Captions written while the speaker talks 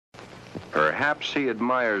Perhaps he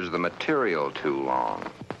admires the material too long.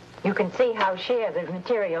 You can see how sheer the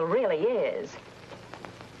material really is.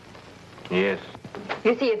 Yes.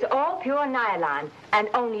 You see, it's all pure nylon and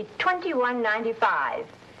only $21.95.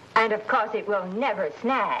 And of course, it will never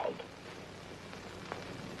snag.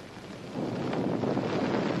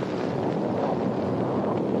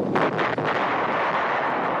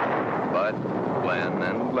 But Glenn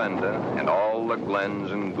and Glenda and all the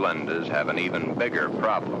Glens and Glendas have an even bigger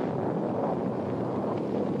problem.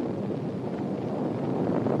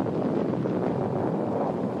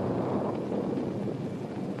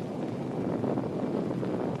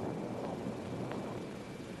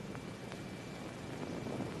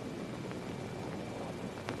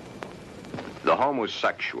 The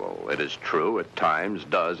homosexual, it is true, at times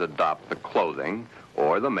does adopt the clothing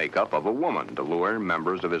or the makeup of a woman to lure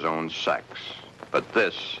members of his own sex. But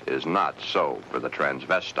this is not so for the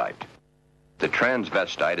transvestite. The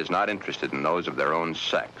transvestite is not interested in those of their own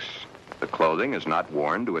sex. The clothing is not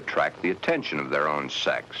worn to attract the attention of their own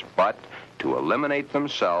sex, but to eliminate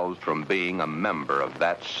themselves from being a member of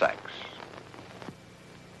that sex.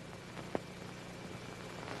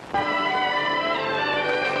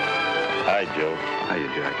 Hi, Joe. Hiya,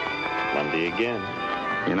 Jack. Monday again.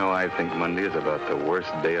 You know, I think Monday is about the worst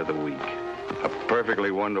day of the week. A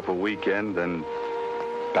perfectly wonderful weekend, then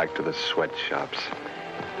back to the sweatshops.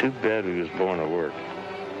 Too bad he was born to work.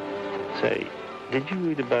 Say, did you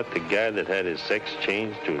read about the guy that had his sex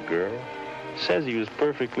changed to a girl? Says he was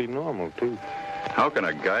perfectly normal, too. How can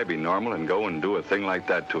a guy be normal and go and do a thing like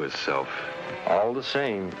that to himself? All the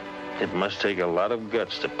same, it must take a lot of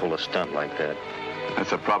guts to pull a stunt like that.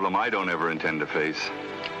 That's a problem I don't ever intend to face.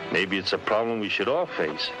 Maybe it's a problem we should all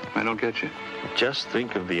face. I don't get you. Just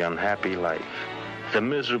think of the unhappy life. The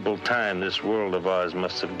miserable time this world of ours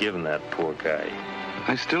must have given that poor guy.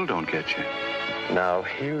 I still don't get you. Now,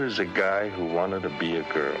 here is a guy who wanted to be a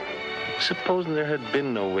girl. Supposing there had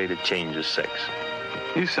been no way to change his sex.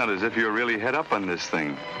 You sound as if you're really head up on this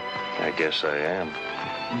thing. I guess I am.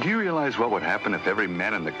 Do you realize what would happen if every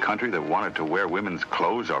man in the country that wanted to wear women's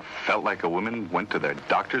clothes or felt like a woman went to their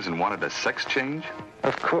doctors and wanted a sex change?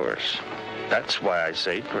 Of course. That's why I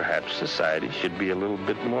say perhaps society should be a little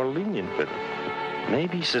bit more lenient with them.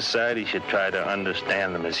 Maybe society should try to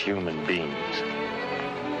understand them as human beings.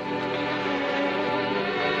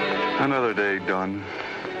 Another day done.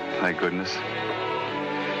 Thank goodness.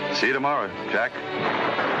 See you tomorrow, Jack.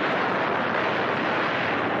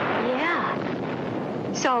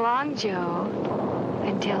 Yeah. So long, Joe.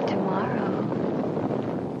 Until tomorrow.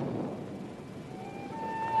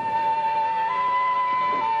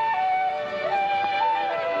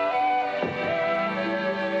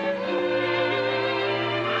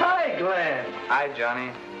 Hi, Glenn. Hi,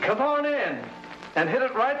 Johnny. Come on in and hit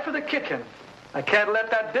it right for the kitchen. I can't let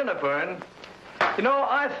that dinner burn. You know,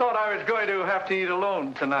 I thought I was going to have to eat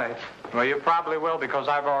alone tonight. Well, you probably will because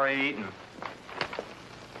I've already eaten.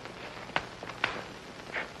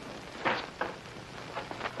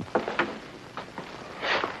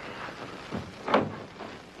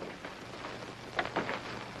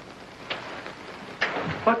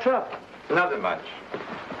 What's up? Nothing much.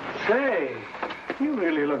 Say, you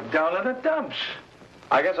really look down in the dumps.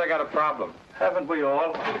 I guess I got a problem. Haven't we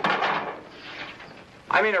all?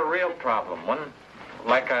 I mean a real problem, one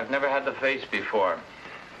like I've never had to face before.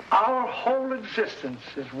 Our whole existence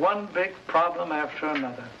is one big problem after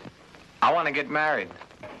another. I want to get married.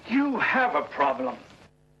 You have a problem.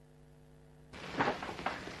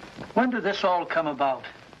 When did this all come about?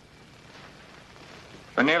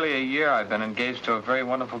 For nearly a year, I've been engaged to a very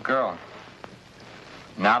wonderful girl.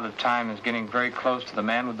 Now the time is getting very close to the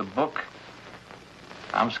man with the book.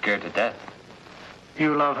 I'm scared to death.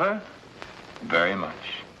 You love her? Very much.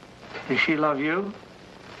 Does she love you?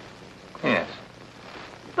 Yes.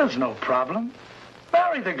 There's no problem.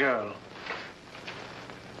 Marry the girl.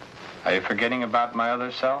 Are you forgetting about my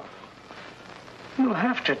other self? You'll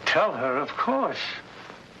have to tell her, of course.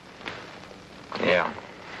 Yeah.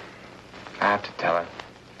 I have to tell her.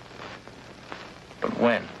 But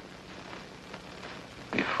when?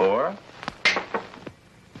 Before?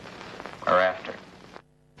 Or after?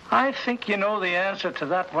 I think you know the answer to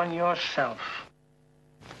that one yourself.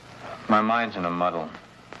 My mind's in a muddle.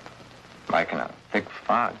 Like in a thick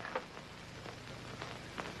fog.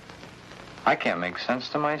 I can't make sense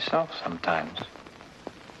to myself sometimes.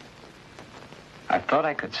 I thought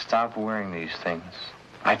I could stop wearing these things.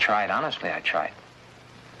 I tried, honestly, I tried.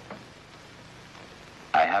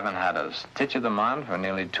 I haven't had a stitch of them on for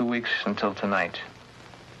nearly 2 weeks until tonight.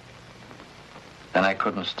 Then I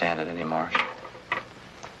couldn't stand it anymore.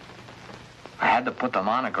 I had to put them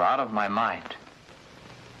on or go out of my mind.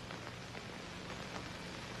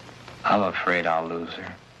 I'm afraid I'll lose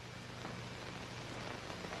her.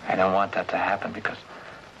 I don't want that to happen because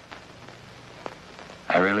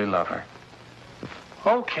I really love her.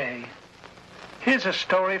 Okay. Here's a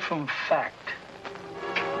story from Fact.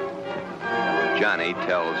 Johnny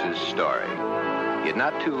tells his story. He had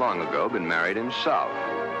not too long ago been married himself.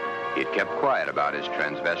 He had kept quiet about his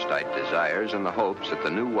transvestite desires in the hopes that the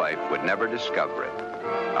new wife would never discover it.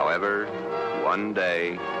 However, one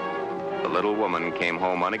day, the little woman came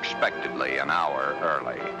home unexpectedly an hour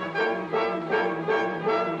early.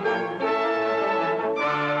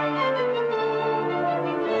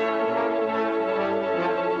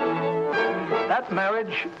 That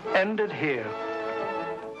marriage ended here.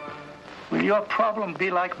 Will your problem be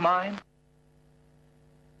like mine?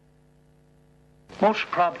 Most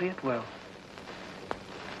probably it will.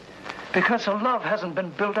 Because the love hasn't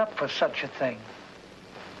been built up for such a thing.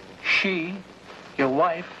 She, your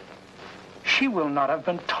wife, she will not have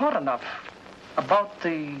been taught enough about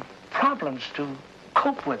the problems to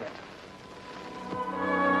cope with it.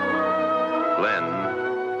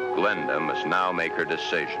 Glenda must now make her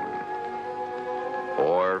decision,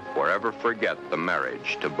 or forever forget the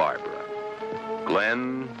marriage to Barbara.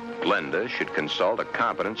 Glenda should consult a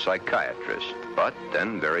competent psychiatrist, but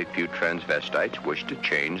then very few transvestites wish to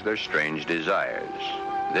change their strange desires.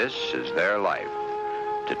 This is their life.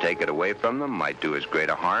 To take it away from them might do as great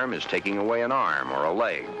a harm as taking away an arm or a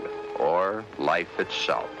leg, or life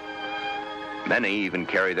itself. Many even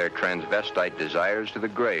carry their transvestite desires to the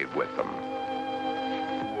grave with them.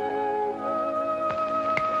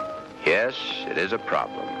 Yes, it is a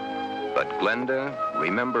problem. But Glenda,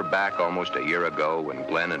 remember back almost a year ago when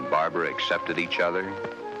Glenn and Barbara accepted each other?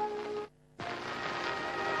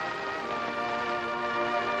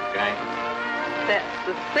 Okay. That's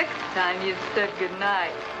the 6th time you've said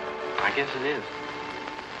goodnight. I guess it is.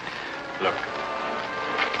 Look.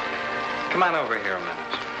 Come on over here a minute.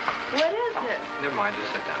 What is it? Never mind,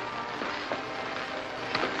 just sit down.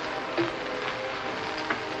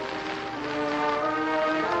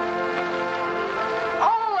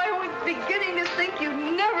 Oh, I was beginning to think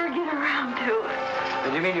you'd never get around to it.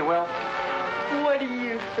 Did you mean you will? What do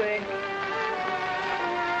you think?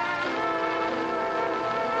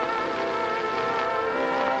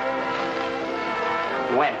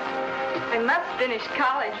 When? I must finish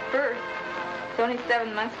college first. It's only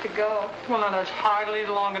 7 months to go. Well, now, that's hardly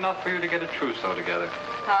long enough for you to get a trousseau together.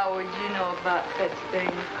 How would you know about such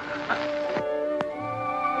things?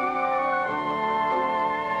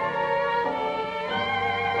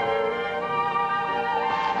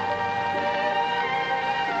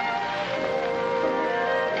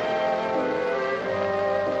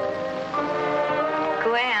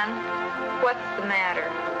 Glenn, what's the matter?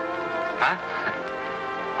 Huh?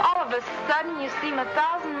 All of a sudden, you seem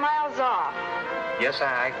 1,000 miles off. Yes,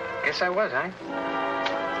 I guess I was, huh?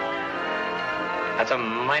 That's a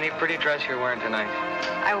mighty pretty dress you're wearing tonight.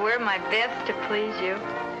 I wear my best to please you.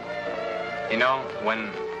 You know,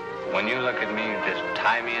 when you look at me, you just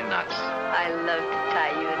tie me in knots. I love to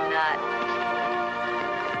tie you in knots.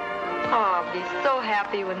 Oh, I'll be so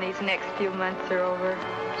happy when these next few months are over.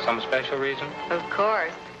 Some special reason? Of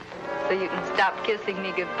course. So you can stop kissing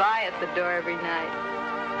me goodbye at the door every night.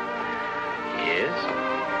 Yes.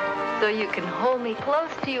 So you can hold me close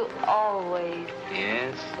to you always.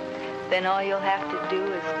 Yes. Then all you'll have to do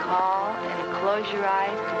is call and close your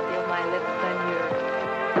eyes to feel my lips on yours.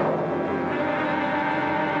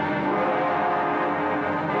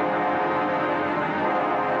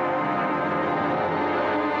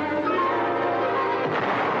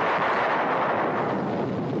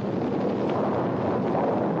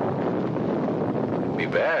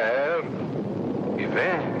 Beware.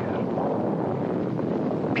 Beware.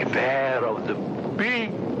 Beware of the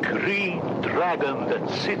big green dragon that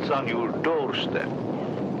sits on your doorstep.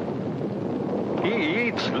 He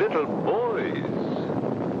eats little boys,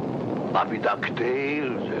 puppy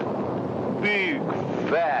ducktails, and big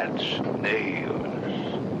fat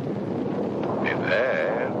snails.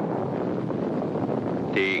 Beware.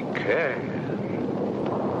 Take care.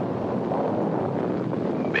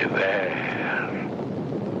 Beware.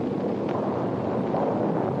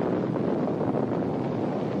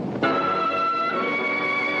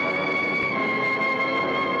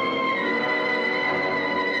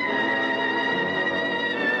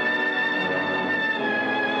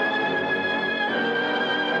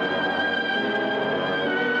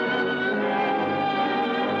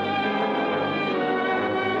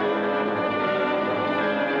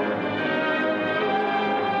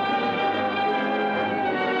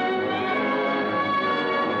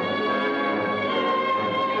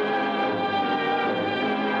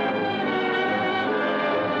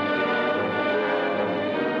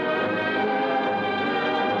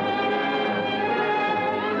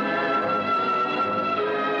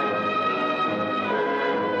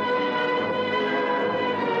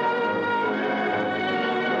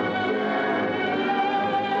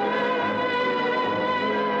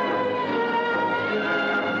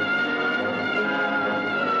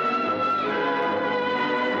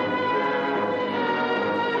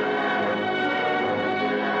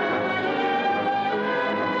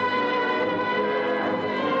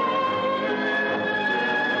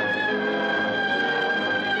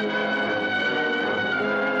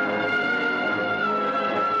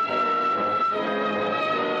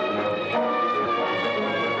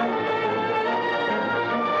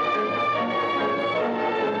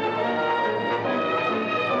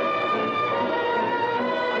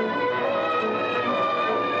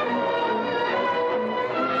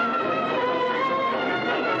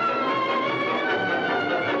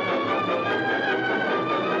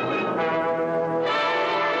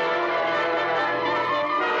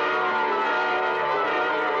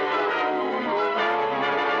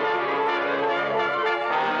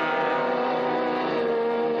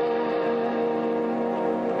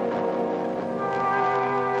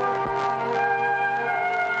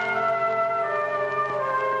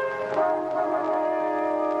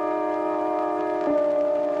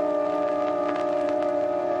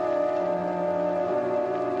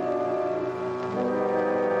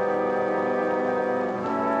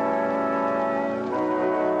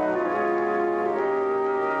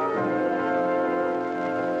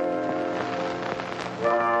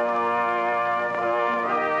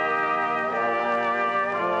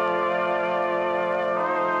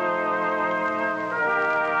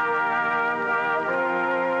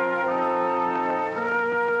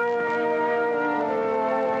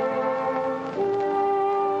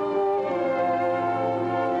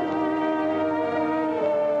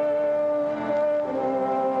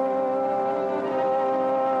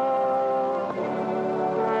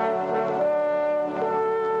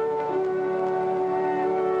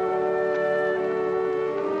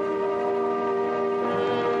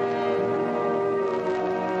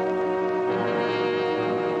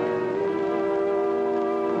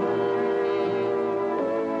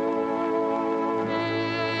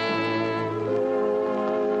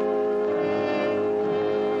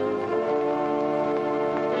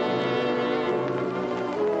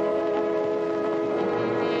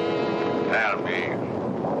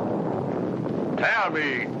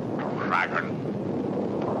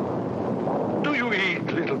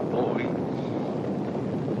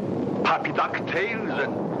 flappy duck tails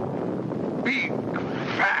and big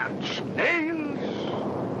fat snails.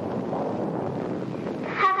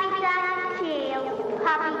 Happy Dog's tail,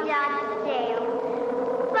 Happy Dog's tail,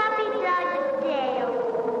 Fluffy Dog's tail.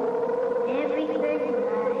 Everything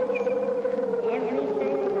nice,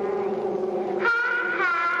 everything nice. Ha,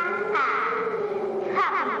 ha, ha,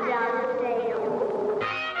 Happy Dog's tail.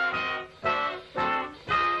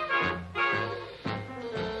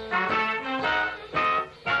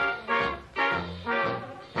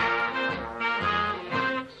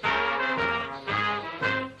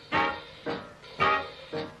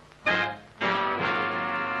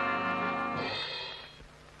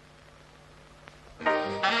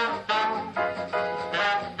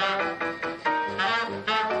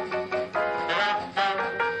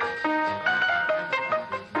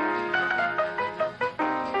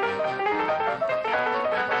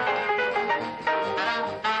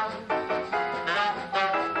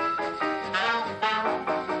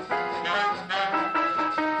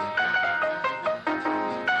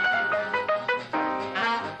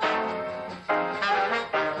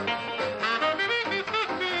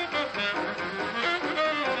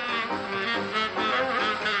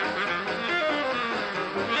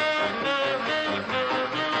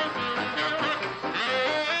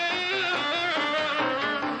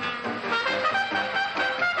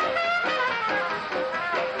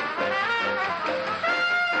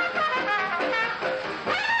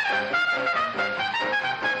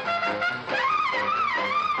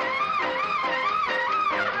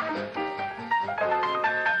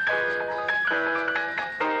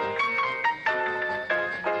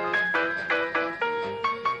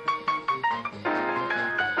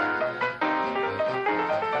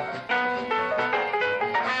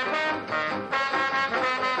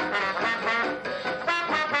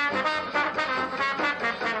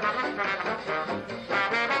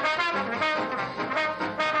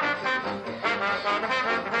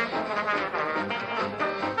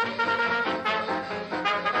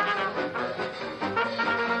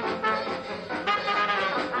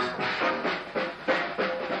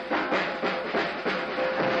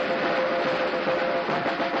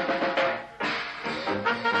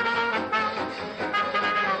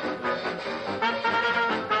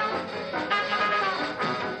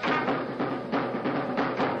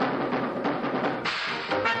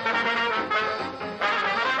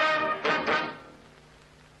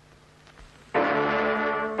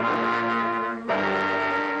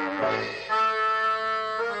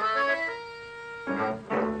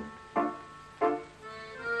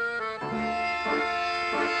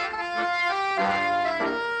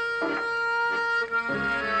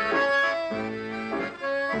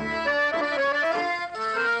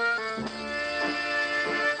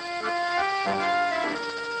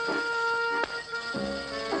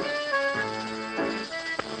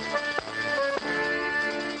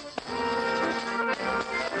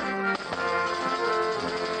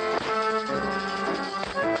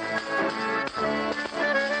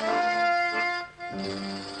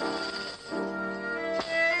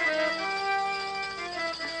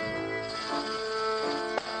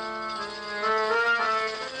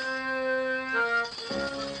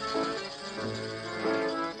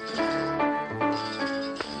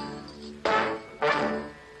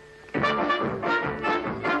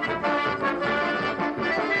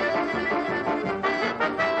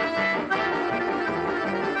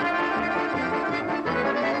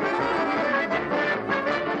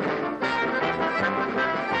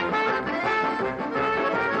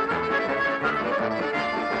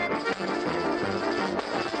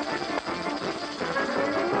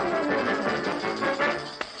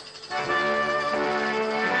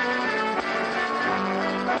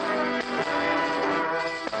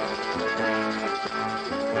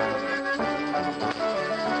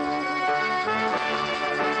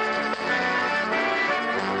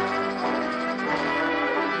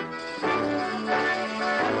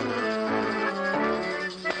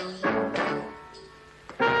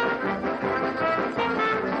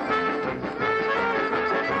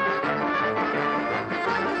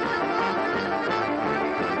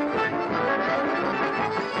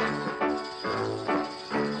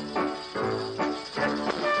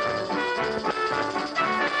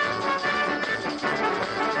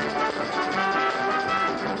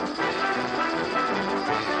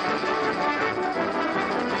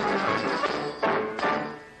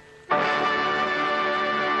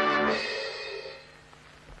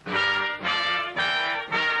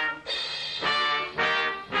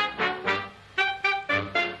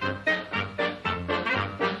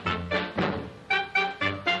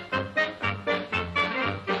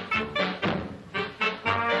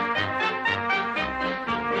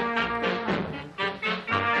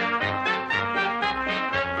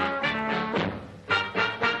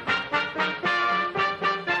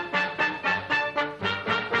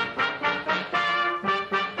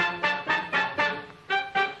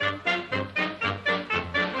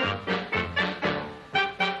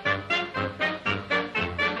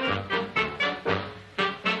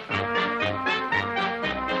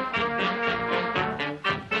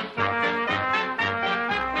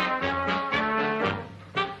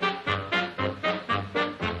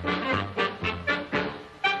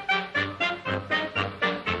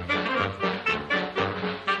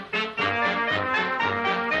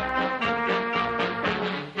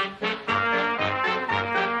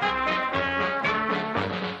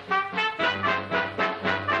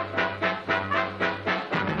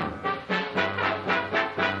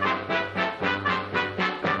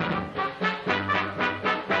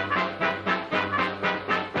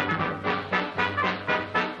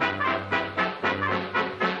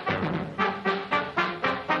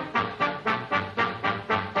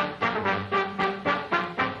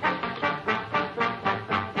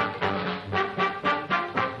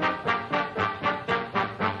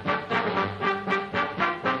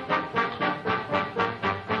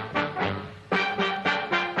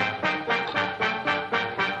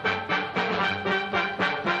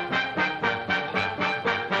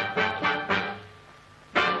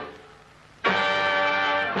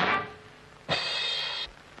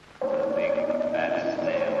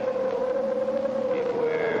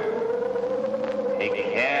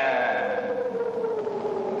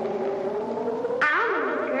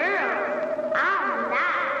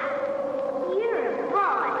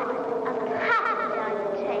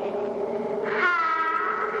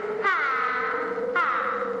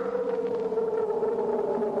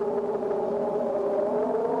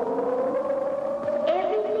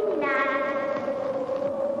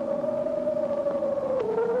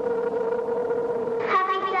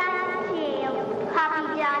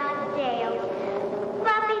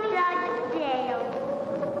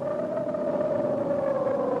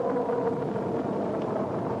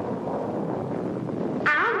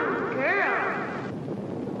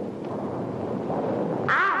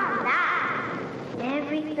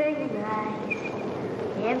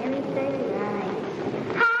 every 30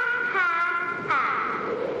 lives. Ha, ha, ha.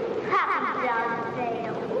 Puppy dog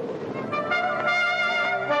sale.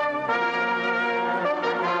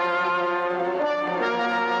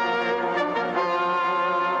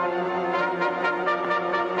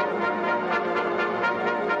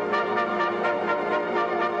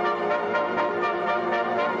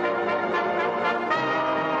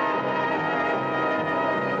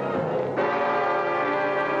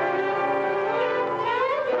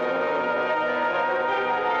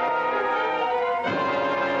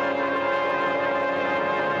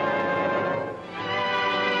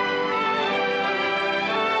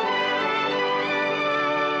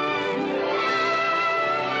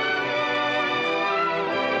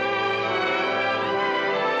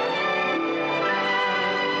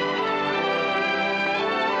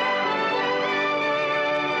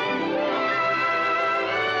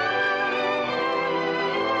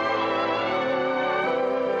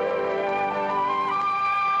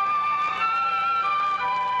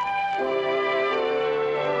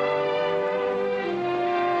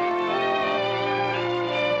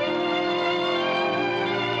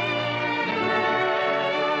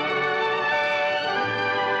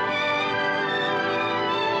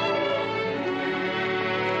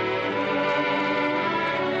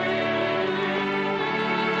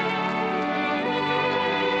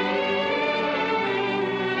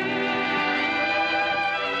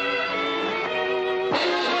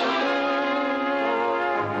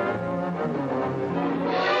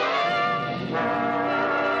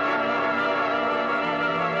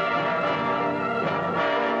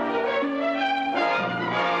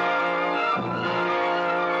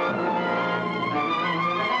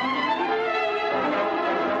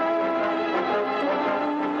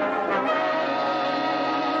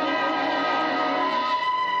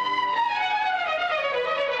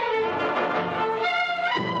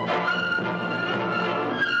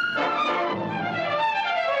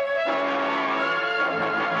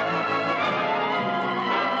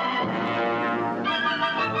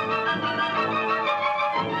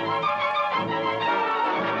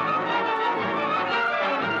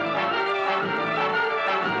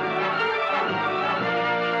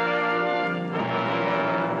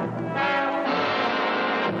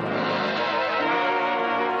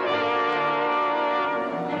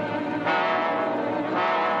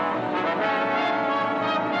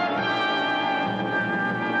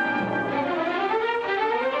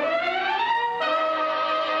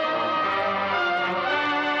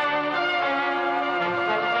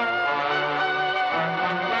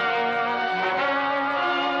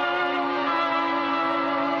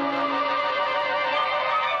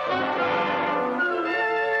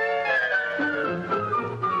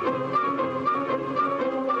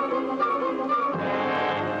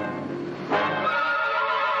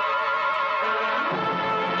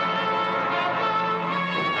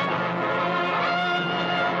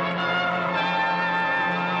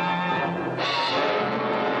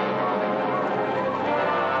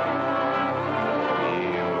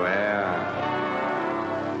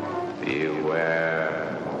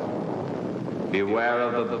 Beware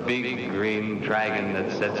of the big green dragon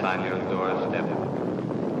that sits on your doorstep.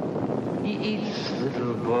 He eats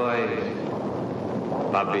little boys,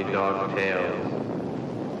 puppy dog tails,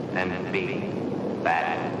 and big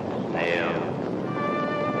fat snails.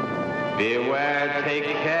 Beware, take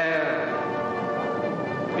care.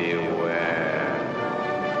 Beware.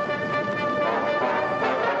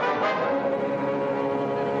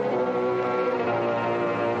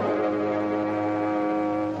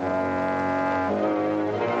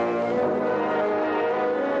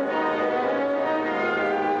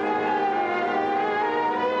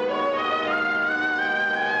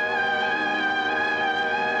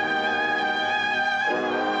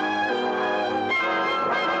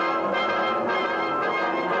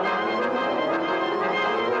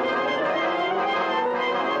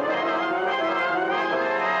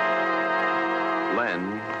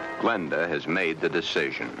 Glenda has made the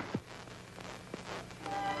decision.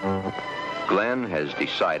 Glenn has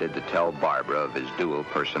decided to tell Barbara of his dual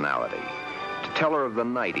personality. To tell her of the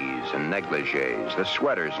nighties and negligees, the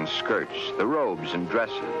sweaters and skirts, the robes and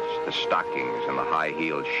dresses, the stockings and the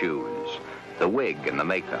high-heeled shoes, the wig and the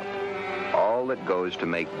makeup. All that goes to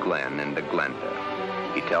make Glenn into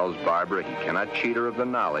Glenda. He tells Barbara he cannot cheat her of the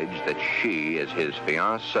knowledge that she, as his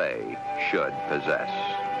fiancée, should possess.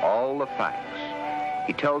 All the facts.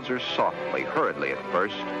 He tells her softly, hurriedly at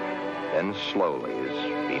first, then slowly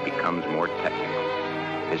as he becomes more technical.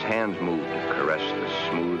 His hands move to caress the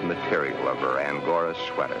smooth material of her Angora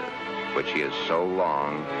sweater, which he has so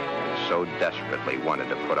long and so desperately wanted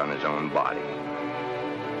to put on his own body.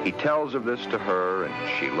 He tells of this to her, and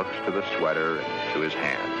she looks to the sweater and to his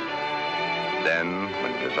hand. Then,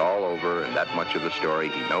 when it is all over and that much of the story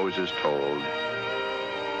he knows is told,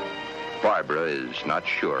 Barbara is not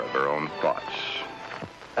sure of her own thoughts.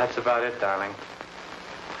 That's about it, darling.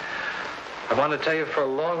 I wanted to tell you for a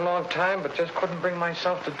long, long time, but just couldn't bring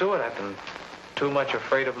myself to do it. I've been too much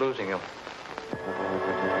afraid of losing you.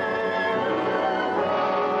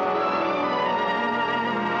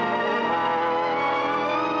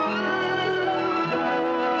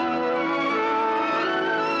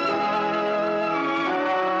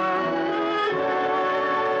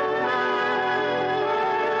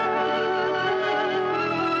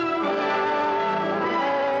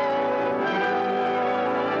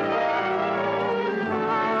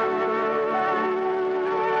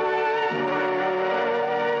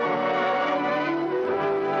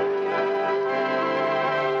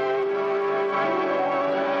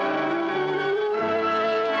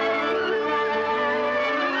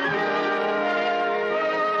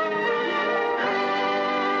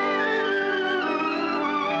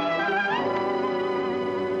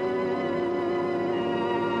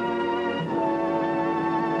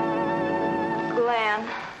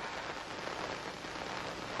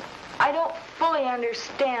 I don't fully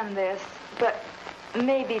understand this, but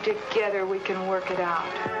maybe together we can work it out.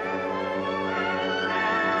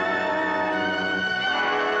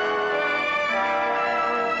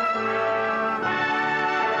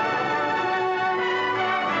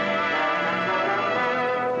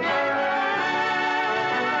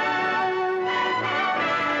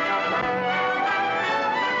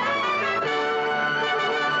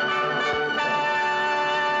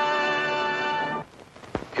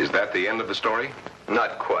 Is that the end of the story?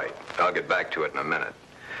 Not quite. I'll get back to it in a minute.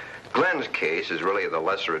 Glenn's case is really the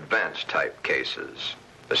lesser advanced type cases.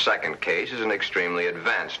 The second case is an extremely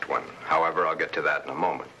advanced one. However, I'll get to that in a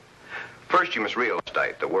moment. First, you must realize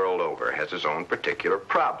that the world over has its own particular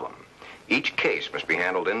problem. Each case must be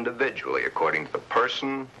handled individually according to the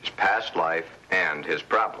person, his past life, and his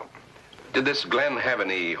problem. Did this Glenn have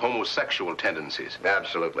any homosexual tendencies?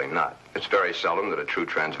 Absolutely not. It's very seldom that a true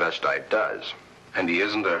transvestite does. And he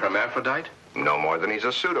isn't a hermaphrodite? No more than he's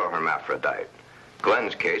a pseudo-hermaphrodite.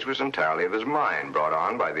 Glenn's case was entirely of his mind, brought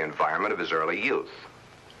on by the environment of his early youth.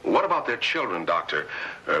 What about their children, Doctor?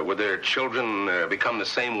 Would their children become the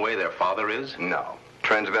same way their father is? No.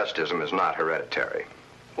 Transvestism is not hereditary.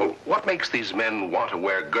 Well, what makes these men want to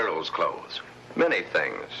wear girls' clothes? Many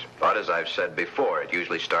things. But as I've said before, it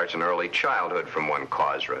usually starts in early childhood from one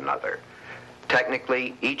cause or another.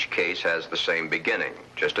 Technically, each case has the same beginning,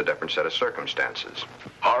 just a different set of circumstances.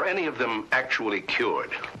 Are any of them actually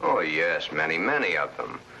cured? Oh, yes, many of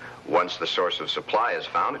them. Once the source of supply is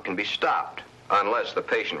found, it can be stopped, unless the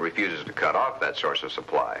patient refuses to cut off that source of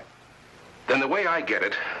supply. Then the way I get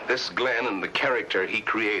it, this Glenn and the character he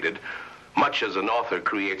created, much as an author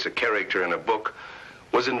creates a character in a book,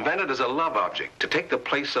 was invented as a love object to take the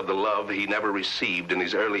place of the love he never received in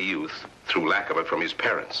his early youth through lack of it from his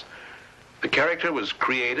parents. The character was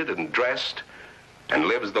created and dressed and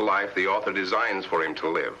lives the life the author designs for him to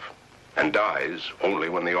live and dies only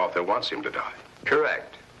when the author wants him to die.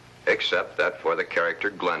 Correct. Except that for the character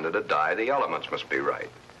Glenda to die, the elements must be right.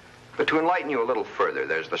 But to enlighten you a little further,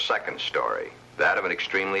 there's the second story, that of an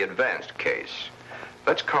extremely advanced case.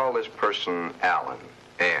 Let's call this person Alan,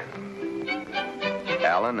 Ann.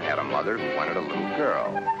 Alan had a mother who wanted a little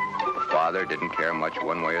girl. The father didn't care much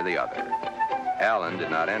one way or the other. Alan did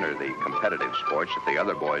not enter the competitive sports that the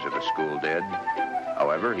other boys of the school did.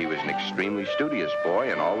 However, he was an extremely studious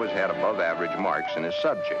boy and always had above-average marks in his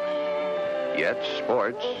subjects. Yet,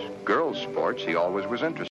 sports, girls' sports, he always was interested in.